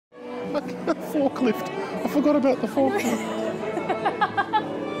Forklift. I forgot about the forklift.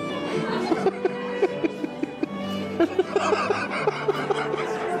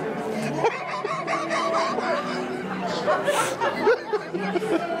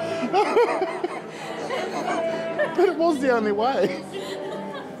 But it was the only way.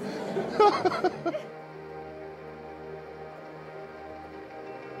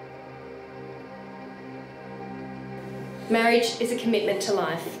 Marriage is a commitment to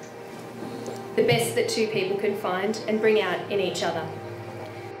life, the best that two people can find and bring out in each other.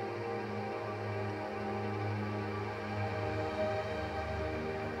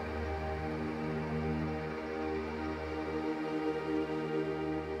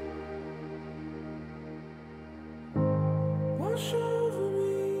 Wash over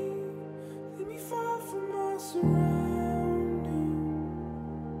me, let me fall from my surroundings.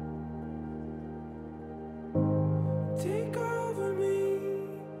 Take over me,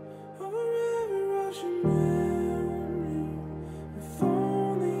 over every rushing memory. If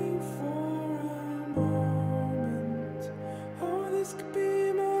only for a moment. Oh, this could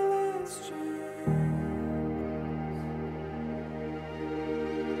be my last chance.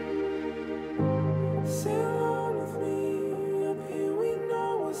 Sail on with me, up here we know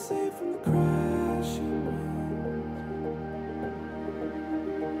we're safe from the crashing wind.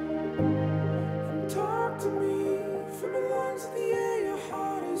 And talk to me from the lungs of the air, your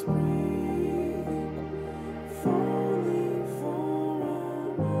heart is breathing. If only for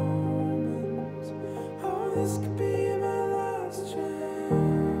a moment. Oh, this could be my last chance.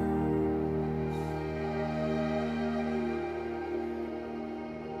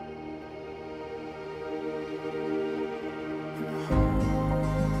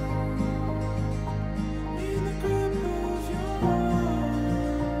 In the grip of your arms,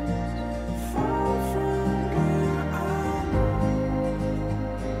 far from where I know.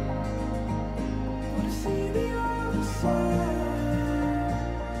 But I see the other side.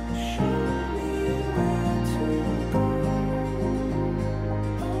 Show me where to go.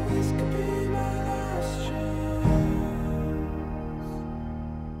 Oh, this could be my last chance.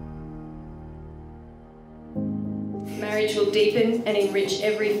 Marriage will deepen and enrich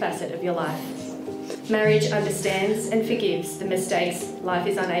every facet of your life. Marriage understands and forgives the mistakes life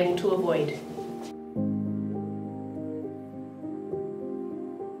is unable to avoid.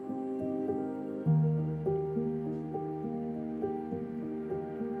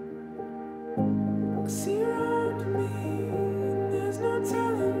 See around me, and there's no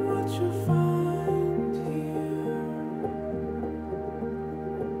telling what you'll find here.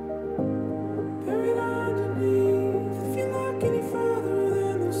 Buried underneath, if you look any further,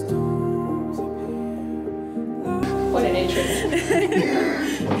 then the storms appear. What an entrance.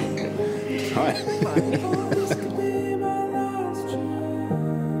 Hi. Oh, this could be my last chance.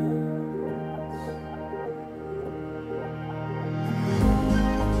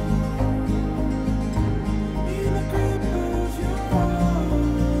 In the grip of your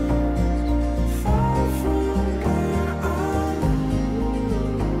arms, far from where I know.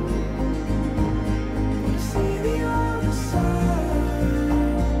 But I see the other side.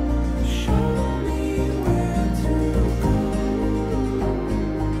 Show me where to go.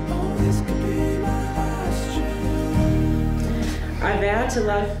 Oh, this could be my last chance. I vow to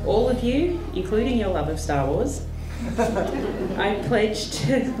love all of you, including your love of Star Wars. I pledge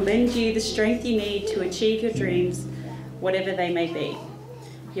to lend you the strength you need to achieve your dreams, whatever they may be.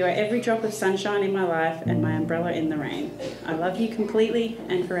 You are every drop of sunshine in my life and my umbrella in the rain. I love you completely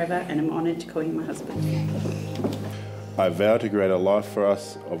and forever and am honoured to call you my husband. I vow to create a life for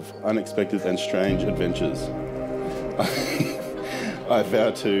us of unexpected and strange adventures. I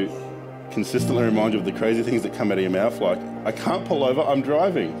vow to consistently remind you of the crazy things that come out of your mouth, like, I can't pull over, I'm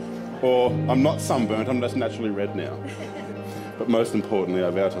driving. Or, I'm not sunburnt, I'm just naturally red now. But most importantly,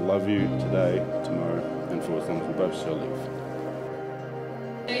 I vow to love you today, tomorrow, and for as long as we both shall live.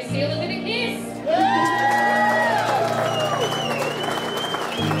 So seal it with a kiss.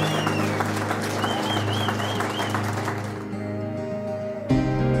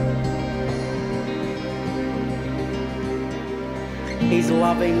 He's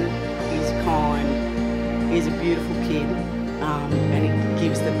loving, he's kind, he's a beautiful kid, and he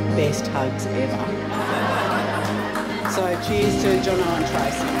gives the best hugs ever. So cheers to Jono and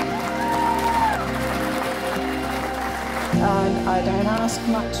Tracy. I don't ask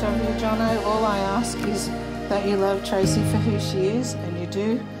much of you, Jono. All I ask is that you love Tracy for who she is, and you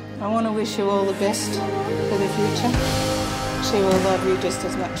do. I want to wish you all the best for the future. She will love you just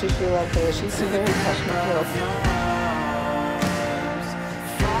as much as you love her. She's a very passionate girl.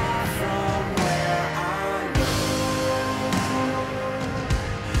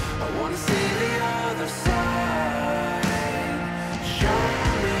 I wanna other side.